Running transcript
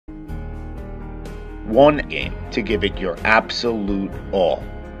one game to give it your absolute all.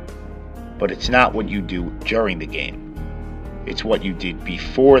 But it's not what you do during the game. It's what you did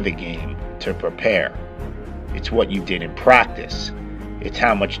before the game to prepare. It's what you did in practice. It's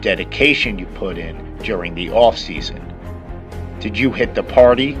how much dedication you put in during the off season. Did you hit the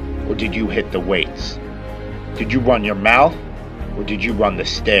party or did you hit the weights? Did you run your mouth or did you run the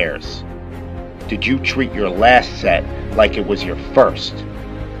stairs? Did you treat your last set like it was your first?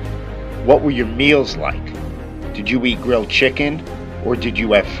 What were your meals like? Did you eat grilled chicken or did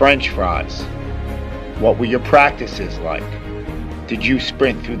you have French fries? What were your practices like? Did you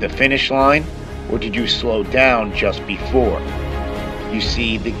sprint through the finish line or did you slow down just before? You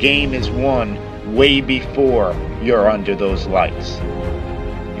see, the game is won way before you're under those lights.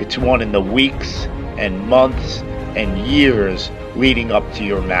 It's won in the weeks and months and years leading up to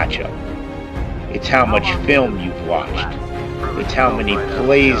your matchup. It's how much film you've watched. It's how many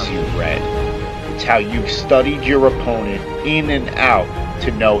plays you've read. It's how you've studied your opponent in and out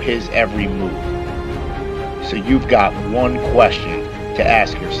to know his every move. So you've got one question to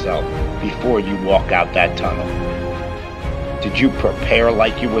ask yourself before you walk out that tunnel. Did you prepare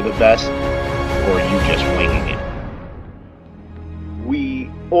like you were the best, or are you just winging it? We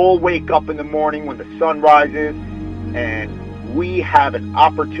all wake up in the morning when the sun rises, and we have an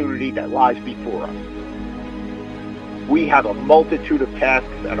opportunity that lies before us. We have a multitude of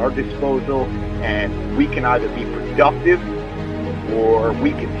tasks at our disposal, and we can either be productive or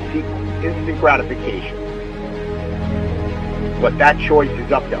we can seek instant gratification. But that choice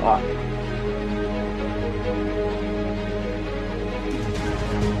is up to us.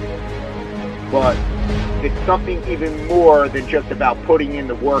 But it's something even more than just about putting in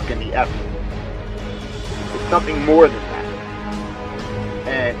the work and the effort. It's something more than that.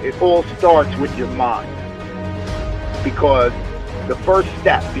 And it all starts with your mind. Because the first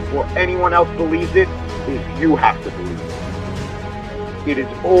step before anyone else believes it is you have to believe it. It is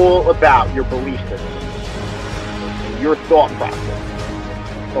all about your belief system, your thought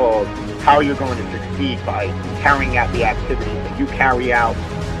process of how you're going to succeed by carrying out the activities that you carry out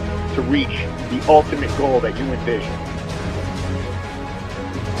to reach the ultimate goal that you envision.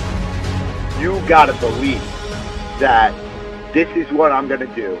 You gotta believe that this is what I'm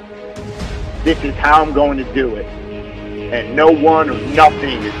gonna do. This is how I'm going to do it. And no one or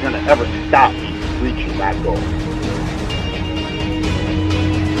nothing is gonna ever stop me from reaching that goal.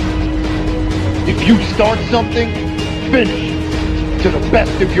 If you start something, finish to the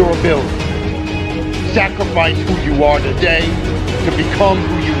best of your ability. Sacrifice who you are today to become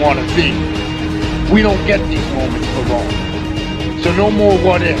who you want to be. We don't get these moments for long. So no more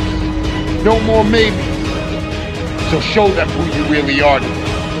what ifs. No more maybes. So show them who you really are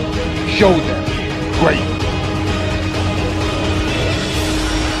today. Show them great.